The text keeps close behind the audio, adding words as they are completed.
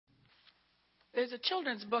There's a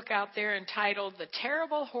children's book out there entitled The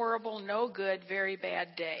Terrible, Horrible, No Good, Very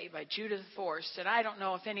Bad Day by Judith Forst. And I don't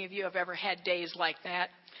know if any of you have ever had days like that.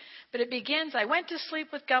 But it begins, I went to sleep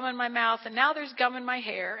with gum in my mouth, and now there's gum in my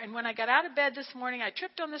hair. And when I got out of bed this morning, I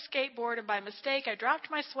tripped on the skateboard, and by mistake, I dropped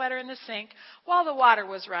my sweater in the sink while the water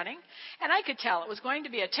was running. And I could tell it was going to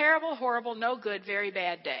be a terrible, horrible, no good, very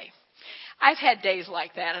bad day. I've had days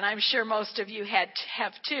like that, and I'm sure most of you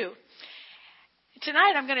have too.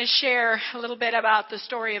 Tonight I'm going to share a little bit about the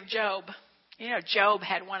story of Job. You know, Job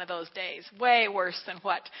had one of those days, way worse than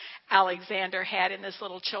what Alexander had in this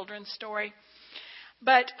little children's story.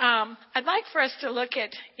 But I'd like for us to look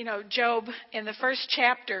at, Job in the first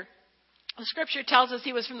chapter. The scripture tells us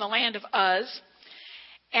he was from the land of Uz,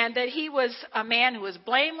 and that he was a man who was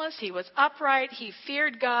blameless, he was upright, he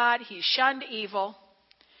feared God, he shunned evil.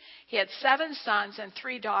 He had 7 sons and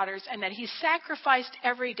 3 daughters, and that he sacrificed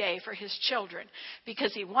every day for his children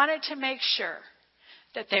because he wanted to make sure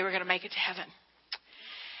that they were going to make it to heaven.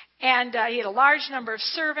 And he had a large number of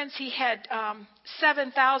servants. He had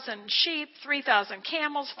 7,000 sheep, 3,000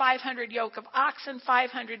 camels, 500 yoke of oxen,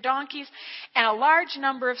 500 donkeys, and a large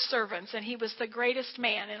number of servants. And he was the greatest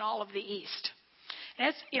man in all of the East. And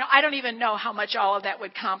it's, I don't even know how much all of that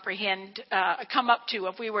would come up to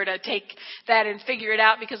if we were to take that and figure it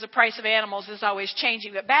out, because the price of animals is always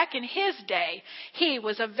changing. But back in his day, he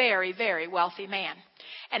was a very, very wealthy man.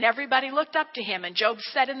 And everybody looked up to him. And Job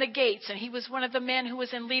sat in the gates, and he was one of the men who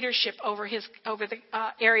was in leadership over the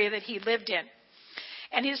area that he lived in.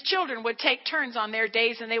 And his children would take turns on their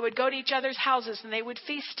days, and they would go to each other's houses, and they would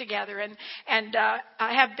feast together and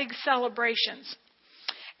have big celebrations.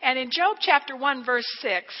 And in Job chapter 1, verse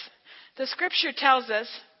 6, the scripture tells us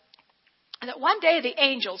that one day the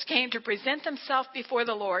angels came to present themselves before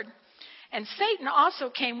the Lord, and Satan also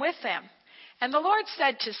came with them. And the Lord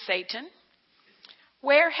said to Satan,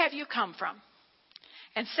 "Where have you come from?"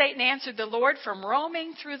 And Satan answered the Lord, "From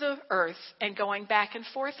roaming through the earth and going back and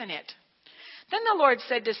forth in it." Then the Lord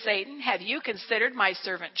said to Satan, "Have you considered my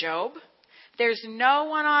servant Job? There's no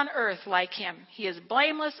one on earth like him. He is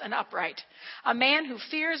blameless and upright, a man who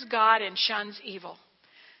fears God and shuns evil."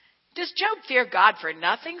 "Does Job fear God for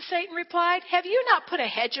nothing?" Satan replied. "Have you not put a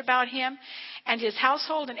hedge about him and his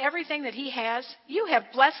household and everything that he has? You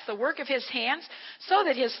have blessed the work of his hands, so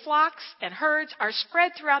that his flocks and herds are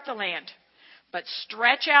spread throughout the land. But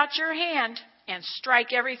stretch out your hand and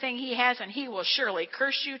strike everything he has, and he will surely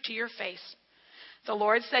curse you to your face." The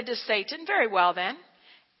Lord said to Satan, "Very well then.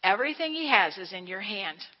 Everything he has is in your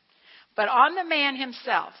hand. But on the man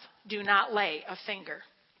himself, do not lay a finger."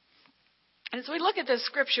 And as we look at this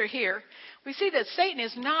scripture here, we see that Satan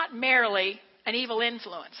is not merely an evil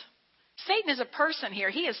influence. Satan is a person here.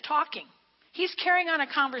 He is talking. He's carrying on a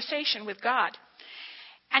conversation with God.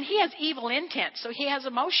 And he has evil intent, so he has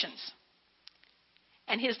emotions.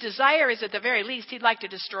 And his desire is, at the very least, he'd like to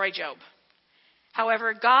destroy Job.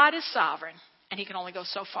 However, God is sovereign, and he can only go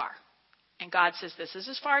so far. And God says, this is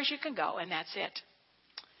as far as you can go, and that's it.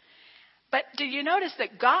 But did you notice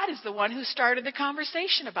that God is the one who started the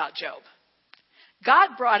conversation about Job?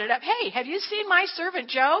 God brought it up. "Hey, have you seen my servant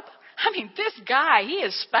Job? I mean, this guy, he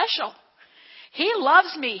is special. He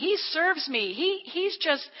loves me. He serves me.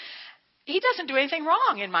 He doesn't do anything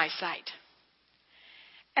wrong in my sight."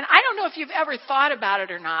 And I don't know if you've ever thought about it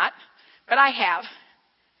or not, but I have.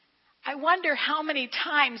 I wonder how many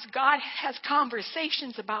times God has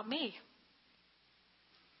conversations about me.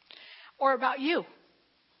 Or about you.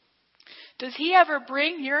 Does he ever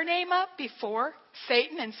bring your name up before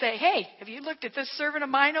Satan and say, "Hey, have you looked at this servant of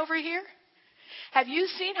mine over here? Have you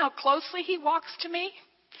seen how closely he walks to me?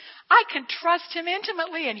 I can trust him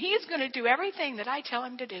intimately, and he is going to do everything that I tell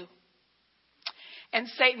him to do." And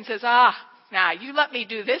Satan says, now you let me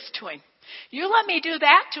do this to him. You let me do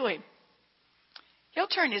that to him. He'll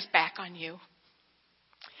turn his back on you.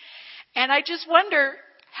 And I just wonder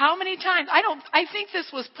how many times, I think this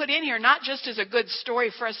was put in here not just as a good story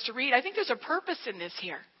for us to read. I think there's a purpose in this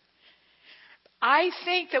here. I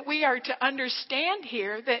think that we are to understand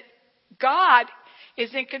here that God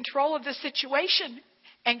is in control of the situation,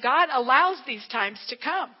 and God allows these times to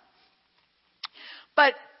come.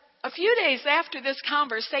 But a few days after this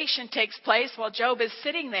conversation takes place, while Job is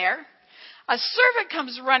sitting there, a servant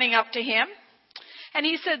comes running up to him. And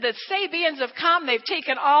he said, "The Sabeans have come. They've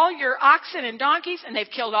taken all your oxen and donkeys, and they've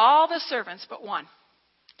killed all the servants but one."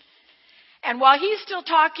 And while he's still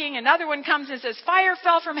talking, another one comes and says, "Fire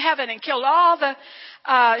fell from heaven and killed all the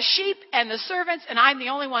sheep and the servants, and I'm the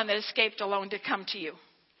only one that escaped alone to come to you."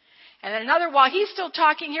 And then while he's still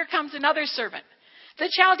talking, here comes another servant. "The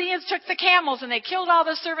Chaldeans took the camels, and they killed all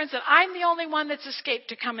the servants, and I'm the only one that's escaped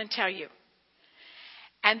to come and tell you."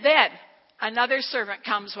 And then another servant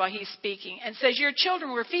comes while he's speaking and says, your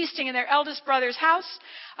children were feasting in their eldest brother's house.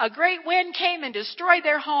 A great wind came and destroyed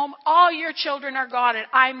their home. All your children are gone, and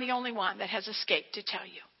I'm the only one that has escaped to tell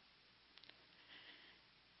you.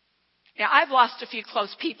 Now, I've lost a few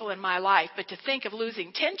close people in my life, but to think of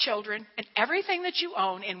losing 10 children and everything that you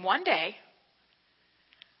own in one day,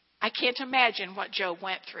 I can't imagine what Job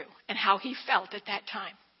went through and how he felt at that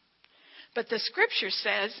time. But the scripture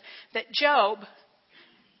says that Job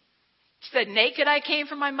said, naked I came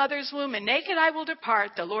from my mother's womb, and naked I will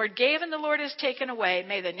depart. The Lord gave, and the Lord has taken away.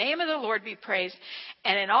 May the name of the Lord be praised.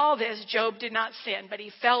 And in all this, Job did not sin, but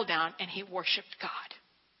he fell down and he worshiped God.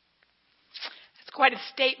 It's quite a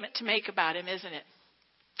statement to make about him, isn't it?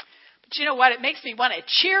 But you know what? It makes me want to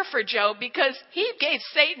cheer for Job, because he gave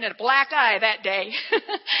Satan a black eye that day.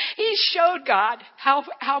 He showed God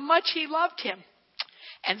how much he loved him.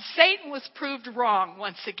 And Satan was proved wrong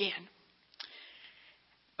once again.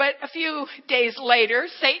 But a few days later,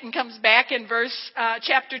 Satan comes back in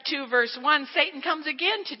chapter 2, verse 1. Satan comes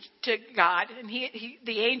again to God, and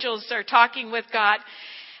the angels are talking with God.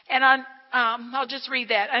 And I'll just read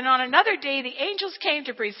that. And on another day, the angels came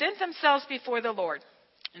to present themselves before the Lord.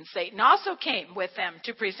 And Satan also came with them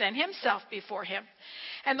to present himself before him.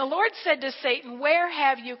 And the Lord said to Satan, where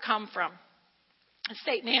have you come from? And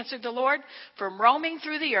Satan answered the Lord, from roaming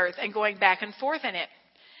through the earth and going back and forth in it.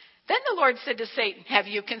 Then the Lord said to Satan, have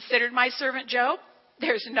you considered my servant Job?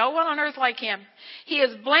 There's no one on earth like him. He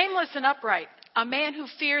is blameless and upright, a man who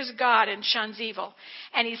fears God and shuns evil.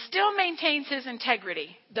 And he still maintains his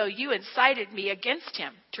integrity, though you incited me against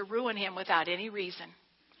him to ruin him without any reason.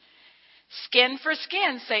 Skin for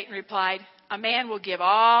skin, Satan replied. A man will give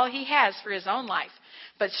all he has for his own life.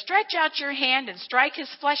 But stretch out your hand and strike his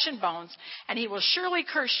flesh and bones, and he will surely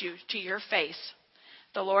curse you to your face.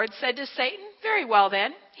 The Lord said to Satan, very well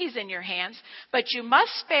then, he's in your hands, but you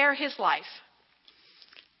must spare his life.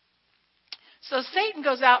 So Satan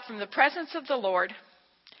goes out from the presence of the Lord.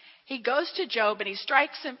 He goes to Job and he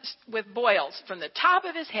strikes him with boils from the top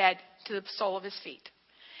of his head to the sole of his feet.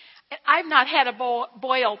 And I've not had a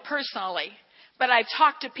boil personally, but I've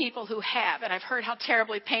talked to people who have, and I've heard how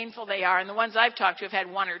terribly painful they are. And the ones I've talked to have had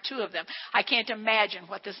one or two of them. I can't imagine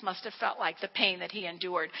what this must have felt like, the pain that he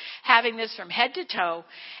endured, having this from head to toe.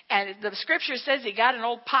 And the scripture says he got an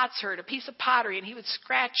old potsherd, a piece of pottery, and he would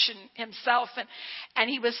scratch himself. And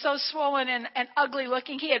he was so swollen and ugly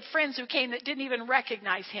looking. He had friends who came that didn't even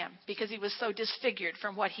recognize him because he was so disfigured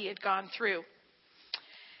from what he had gone through.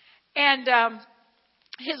 And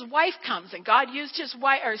his wife comes, and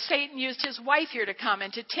Satan used his wife here to come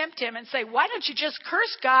and to tempt him and say, why don't you just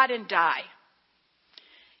curse God and die?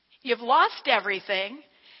 You've lost everything.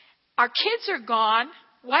 Our kids are gone.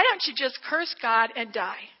 Why don't you just curse God and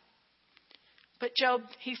die? But Job,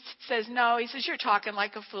 he says, no. He says, you're talking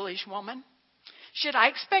like a foolish woman. Should I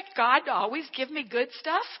expect God to always give me good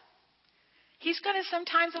stuff? He's going to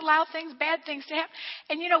sometimes allow bad things to happen.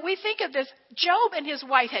 And we think of this. Job and his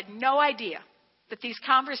wife had no idea that these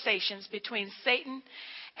conversations between Satan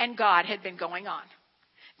and God had been going on.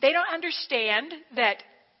 They don't understand that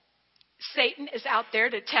Satan is out there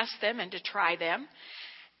to test them and to try them.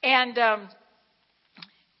 And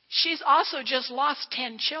she's also just lost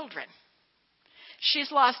 10 children.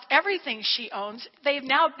 She's lost everything she owns. They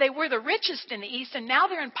were the richest in the East, and now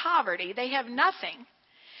they're in poverty. They have nothing.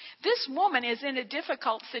 This woman is in a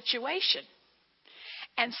difficult situation.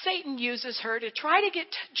 And Satan uses her to try to get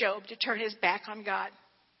Job to turn his back on God.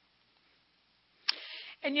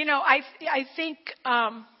 And I think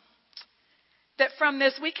that from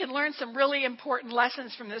this we can learn some really important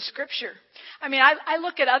lessons from this scripture. I mean, I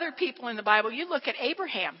look at other people in the Bible. You look at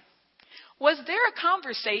Abraham. Was there a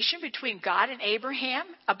conversation between God and Abraham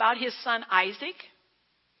about his son Isaac?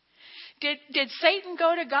 Did Satan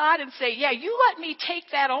go to God and say, yeah, you let me take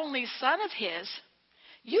that only son of his.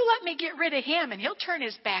 You let me get rid of him and he'll turn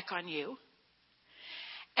his back on you.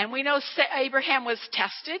 And we know Abraham was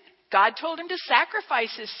tested. God told him to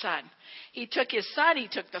sacrifice his son. He took his son, he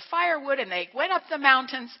took the firewood, and they went up the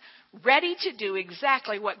mountains ready to do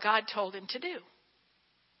exactly what God told him to do.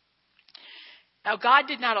 Now, God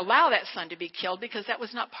did not allow that son to be killed because that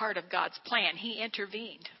was not part of God's plan. He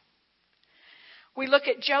intervened. We look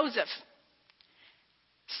at Joseph,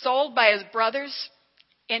 sold by his brothers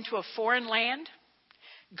into a foreign land.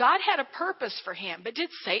 God had a purpose for him, but did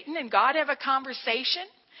Satan and God have a conversation?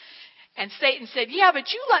 And Satan said, yeah, but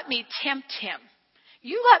you let me tempt him.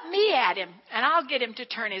 You let me at him, and I'll get him to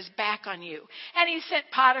turn his back on you. And he sent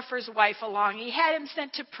Potiphar's wife along. He had him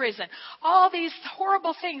sent to prison. All these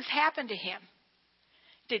horrible things happened to him.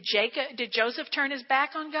 Did Joseph turn his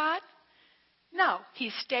back on God? No,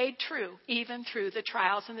 he stayed true even through the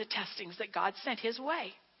trials and the testings that God sent his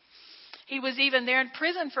way. He was even there in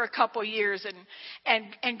prison for a couple years,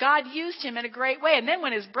 and God used him in a great way. And then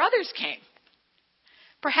when his brothers came,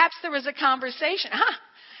 perhaps there was a conversation.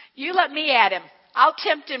 You let me at him. I'll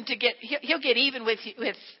tempt him to he'll get even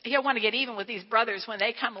he'll want to get even with these brothers when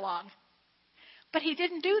they come along. But he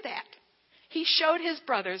didn't do that. He showed his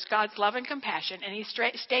brothers God's love and compassion, and he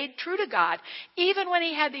stayed true to God, even when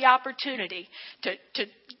he had the opportunity to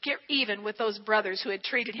get even with those brothers who had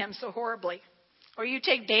treated him so horribly. Or you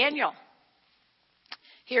take Daniel.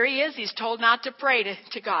 Here he is. He's told not to pray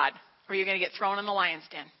to God, or you're going to get thrown in the lion's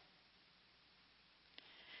den.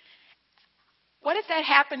 What if that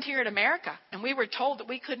happened here in America, and we were told that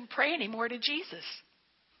we couldn't pray anymore to Jesus,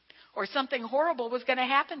 or something horrible was going to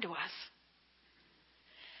happen to us?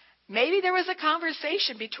 Maybe there was a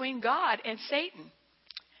conversation between God and Satan.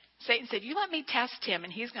 Satan said, you let me test him,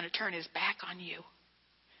 and he's going to turn his back on you.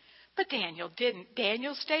 But Daniel didn't.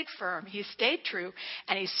 Daniel stayed firm. He stayed true,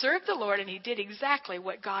 and he served the Lord, and he did exactly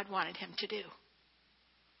what God wanted him to do.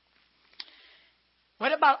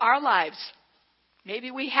 What about our lives? Maybe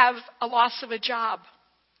we have a loss of a job,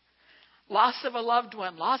 loss of a loved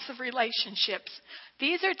one, loss of relationships.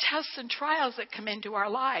 These are tests and trials that come into our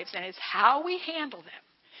lives, and it's how we handle them.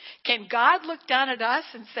 Can God look down at us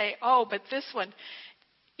and say, oh, but this one,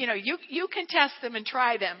 you can test them and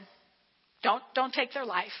try them. Don't take their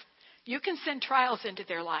life. You can send trials into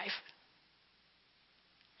their life.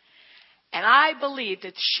 And I believe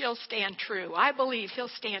that she'll stand true. I believe he'll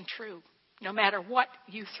stand true no matter what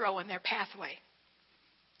you throw in their pathway.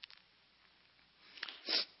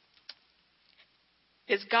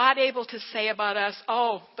 Is God able to say about us,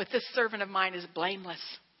 oh, but this servant of mine is blameless?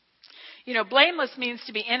 Blameless means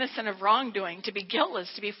to be innocent of wrongdoing, to be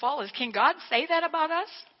guiltless, to be faultless. Can God say that about us?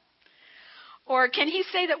 Or can he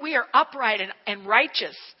say that we are upright and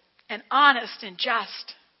righteous and honest and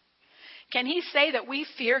just? Can he say that we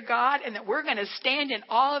fear God and that we're going to stand in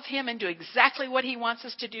awe of him and do exactly what he wants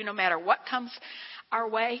us to do no matter what comes our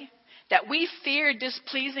way? That we fear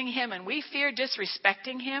displeasing him and we fear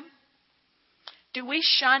disrespecting him? Do we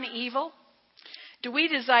shun evil? Do we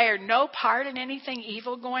desire no part in anything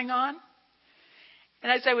evil going on?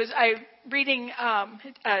 And as I was reading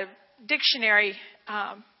a dictionary,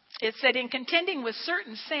 it said, in contending with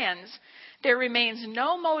certain sins, there remains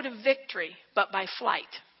no mode of victory but by flight.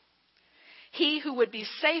 He who would be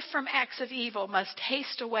safe from acts of evil must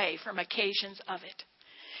haste away from occasions of it.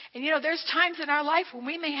 And there's times in our life when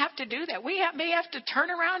we may have to do that. We may have to turn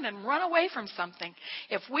around and run away from something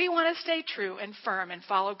if we want to stay true and firm and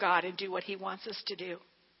follow God and do what he wants us to do.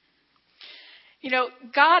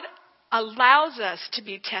 God allows us to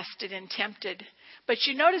be tested and tempted. But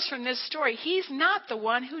you notice from this story, he's not the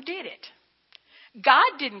one who did it.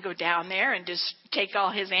 God didn't go down there and just take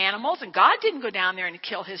all his animals, and God didn't go down there and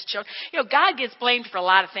kill his children. God gets blamed for a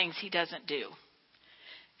lot of things he doesn't do.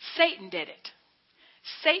 Satan did it.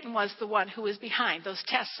 Satan was the one who was behind those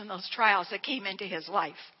tests and those trials that came into his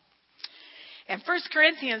life. And 1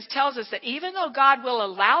 Corinthians tells us that even though God will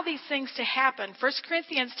allow these things to happen, 1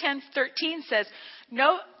 Corinthians 10:13 says,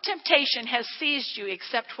 no temptation has seized you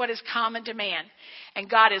except what is common to man. And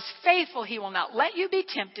God is faithful. He will not let you be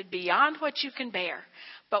tempted beyond what you can bear.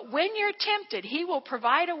 But when you're tempted, he will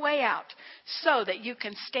provide a way out so that you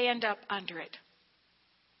can stand up under it.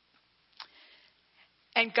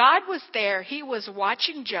 And God was there. He was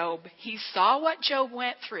watching Job. He saw what Job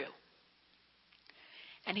went through.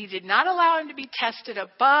 And he did not allow him to be tested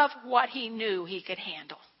above what he knew he could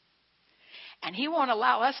handle. And he won't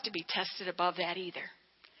allow us to be tested above that either.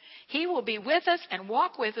 He will be with us and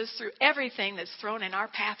walk with us through everything that's thrown in our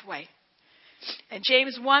pathway. And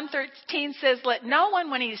James 1:13 says, let no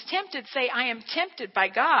one, when he's tempted, say, I am tempted by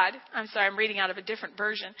God. I'm reading out of a different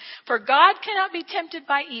version. For God cannot be tempted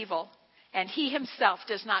by evil, and he himself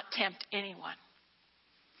does not tempt anyone.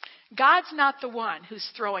 God's not the one who's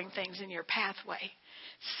throwing things in your pathway.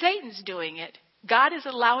 Satan's doing it. God is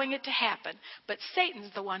allowing it to happen, but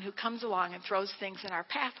Satan's the one who comes along and throws things in our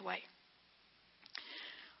pathway.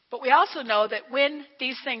 But we also know that when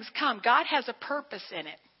these things come, God has a purpose in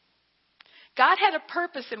it. God had a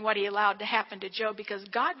purpose in what he allowed to happen to Job because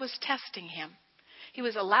God was testing him. He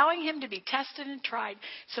was allowing him to be tested and tried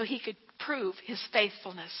so he could prove his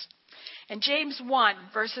faithfulness. And James 1,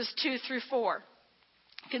 verses 2 through 4.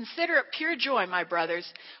 Consider it pure joy, my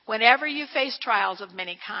brothers, whenever you face trials of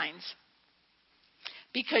many kinds,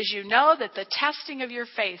 because you know that the testing of your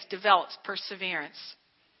faith develops perseverance.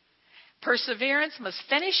 Perseverance must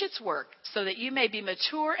finish its work so that you may be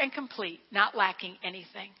mature and complete, not lacking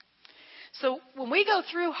anything. So when we go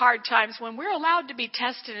through hard times, when we're allowed to be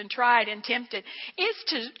tested and tried and tempted, it's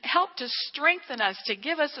to help to strengthen us, to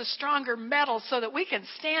give us a stronger mettle so that we can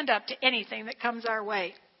stand up to anything that comes our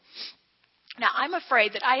way. Now, I'm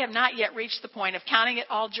afraid that I have not yet reached the point of counting it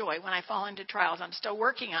all joy when I fall into trials. I'm still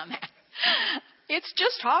working on that. It's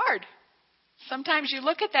just hard. Sometimes you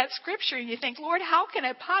look at that scripture and you think, Lord, how can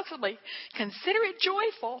I possibly consider it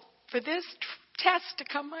joyful for this test to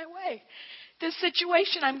come my way? This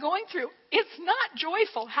situation I'm going through, it's not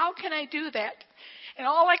joyful. How can I do that? And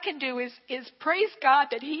all I can do is praise God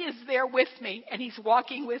that He is there with me and He's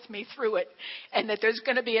walking with me through it, and that there's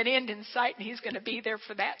going to be an end in sight and He's going to be there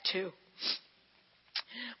for that too.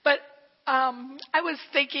 But I was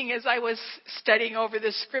thinking as I was studying over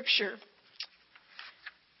this scripture,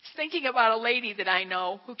 thinking about a lady that I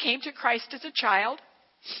know who came to Christ as a child.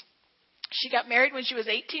 She got married when she was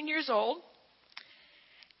 18 years old.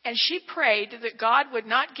 And she prayed that God would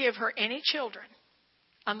not give her any children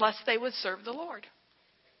unless they would serve the Lord.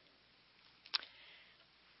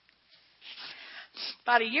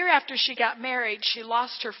 About a year after she got married, she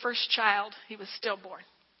lost her first child. He was stillborn.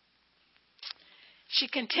 She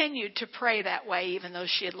continued to pray that way even though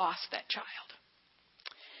she had lost that child.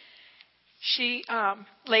 She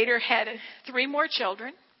later had 3 more children.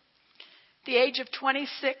 At the age of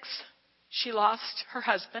 26, she lost her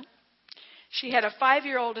husband. She had a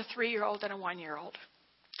 5-year-old, a 3-year-old, and a 1-year-old.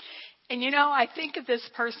 And I think of this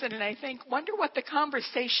person and I think, wonder what the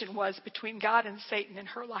conversation was between God and Satan in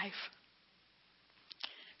her life.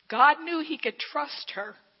 God knew He could trust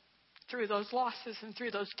her through those losses and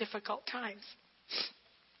through those difficult times.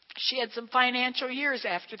 She had some financial years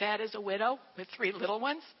after that as a widow with 3 little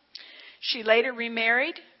ones. She later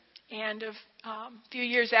remarried, and a few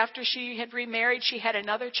years after she had remarried, she had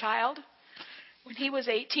another child. When he was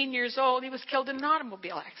 18 years old, he was killed in an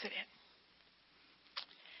automobile accident.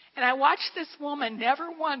 And I watched this woman. Never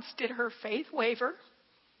once did her faith waver.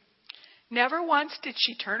 Never once did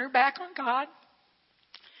she turn her back on God.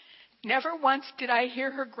 Never once did I hear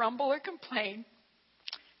her grumble or complain.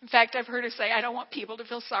 In fact, I've heard her say, I don't want people to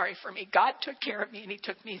feel sorry for me. God took care of me, and He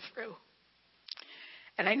took me through.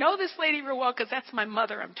 And I know this lady real well because that's my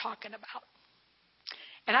mother I'm talking about.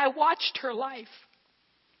 And I watched her life.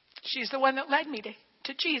 She's the one that led me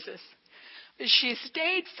to Jesus. But she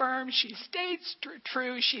stayed firm. She stayed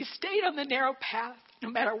true. She stayed on the narrow path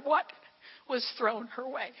no matter what was thrown her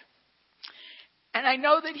way. And I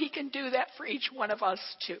know that He can do that for each one of us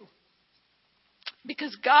too.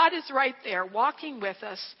 Because God is right there walking with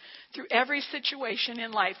us through every situation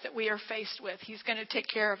in life that we are faced with. He's going to take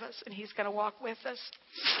care of us and He's going to walk with us.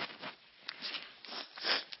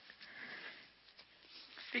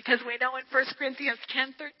 Because we know in 1 Corinthians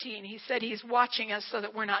 10:13, He said He's watching us so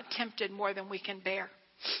that we're not tempted more than we can bear.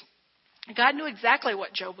 God knew exactly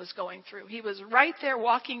what Job was going through. He was right there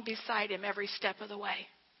walking beside him every step of the way,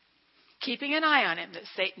 keeping an eye on him that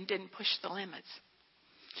Satan didn't push the limits.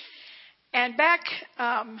 And back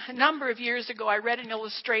a number of years ago, I read an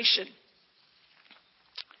illustration.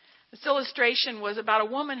 This illustration was about a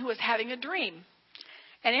woman who was having a dream.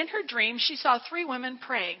 And in her dream, she saw 3 women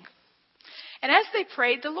praying. And as they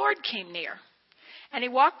prayed, the Lord came near. And He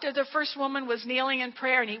walked, the first woman was kneeling in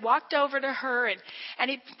prayer, and He walked over to her, and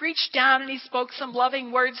He reached down and He spoke some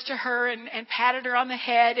loving words to her and patted her on the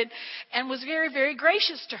head and was very, very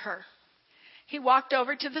gracious to her. He walked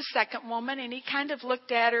over to the second woman, and He kind of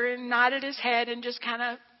looked at her and nodded his head and just kind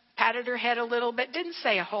of patted her head a little bit. Didn't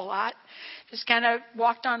say a whole lot. Just kind of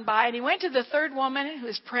walked on by. And He went to the third woman who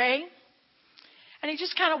was praying, and He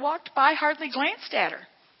just kind of walked by, hardly glanced at her.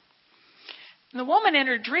 And the woman in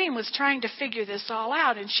her dream was trying to figure this all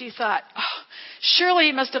out, and she thought, oh, surely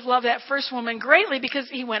He must have loved that first woman greatly because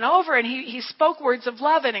He went over and he spoke words of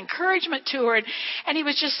love and encouragement to her, and He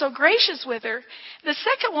was just so gracious with her. The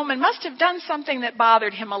second woman must have done something that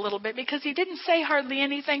bothered Him a little bit because He didn't say hardly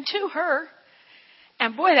anything to her.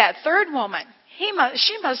 And boy, that third woman,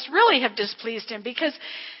 she must really have displeased Him because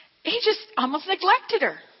He just almost neglected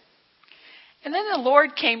her. And then the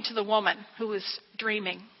Lord came to the woman who was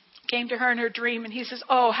dreaming. Came to her in her dream, and He says,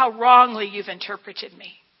 oh, how wrongly you've interpreted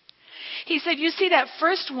me. He said, you see that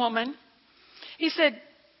first woman? He said,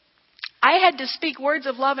 I had to speak words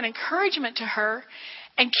of love and encouragement to her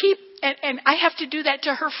and I have to do that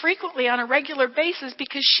to her frequently on a regular basis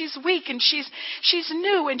because she's weak and she's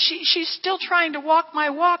new and she's still trying to walk my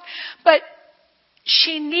walk, but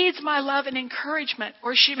she needs my love and encouragement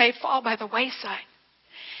or she may fall by the wayside.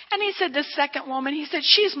 And He said, the second woman, He said,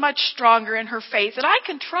 she's much stronger in her faith and I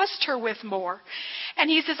can trust her with more. And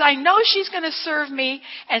He says, I know she's going to serve me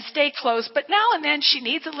and stay close, but now and then she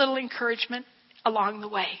needs a little encouragement along the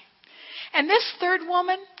way. And this third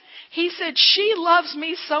woman, He said, she loves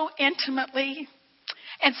me so intimately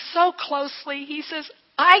and so closely. He says,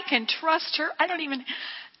 I can trust her. I don't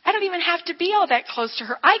even have to be all that close to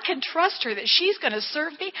her. I can trust her that she's going to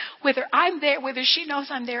serve me whether I'm there, whether she knows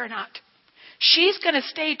I'm there or not. She's going to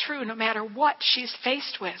stay true no matter what she's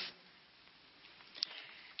faced with.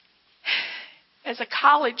 As a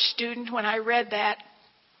college student, when I read that,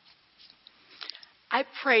 I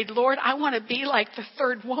prayed, Lord, I want to be like the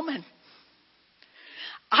third woman.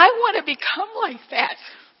 I want to become like that.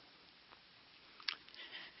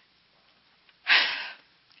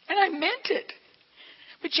 And I meant it.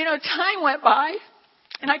 But time went by,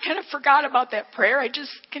 and I kind of forgot about that prayer. I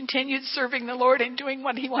just continued serving the Lord and doing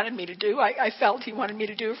what He wanted me to do. I felt He wanted me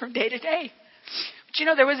to do from day to day.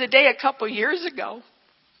 But there was a day a couple years ago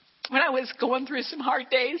when I was going through some hard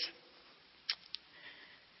days.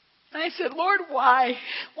 And I said, Lord, why?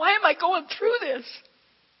 Why am I going through this?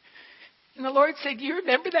 And the Lord said, you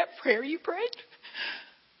remember that prayer you prayed?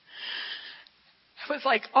 I was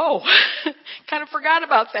like, oh, kind of forgot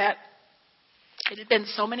about that. It had been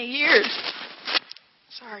so many years.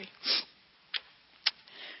 Sorry.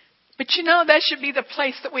 But that should be the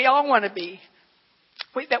place that we all want to be.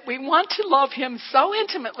 That we want to love Him so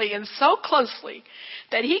intimately and so closely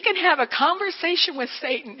that He can have a conversation with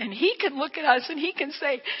Satan and he can look at us and he can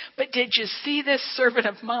say, but did you see this servant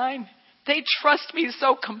of mine? They trust me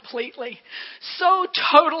so completely, so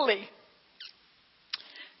totally,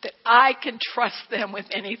 that I can trust them with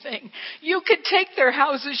anything. You could take their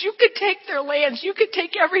houses, you could take their lands, you could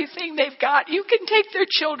take everything they've got, you can take their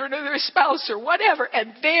children or their spouse or whatever,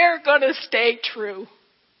 and they're going to stay true.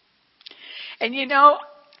 And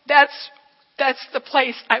that's the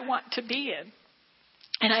place I want to be in.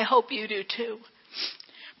 And I hope you do too.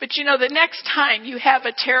 But the next time you have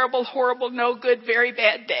a terrible, horrible, no good, very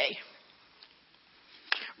bad day,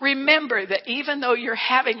 remember that even though you're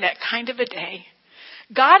having that kind of a day,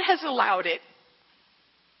 God has allowed it,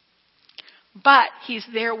 but He's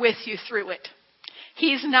there with you through it.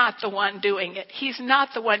 He's not the one doing it. He's not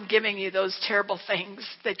the one giving you those terrible things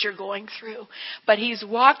that you're going through. But He's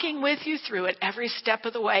walking with you through it every step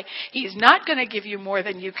of the way. He's not going to give you more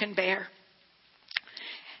than you can bear.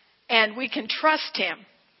 And we can trust Him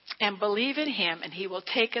and believe in Him, and He will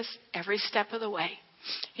take us every step of the way.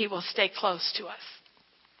 He will stay close to us.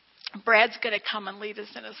 Brad's going to come and lead us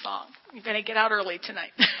in a song. You're going to get out early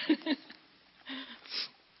tonight.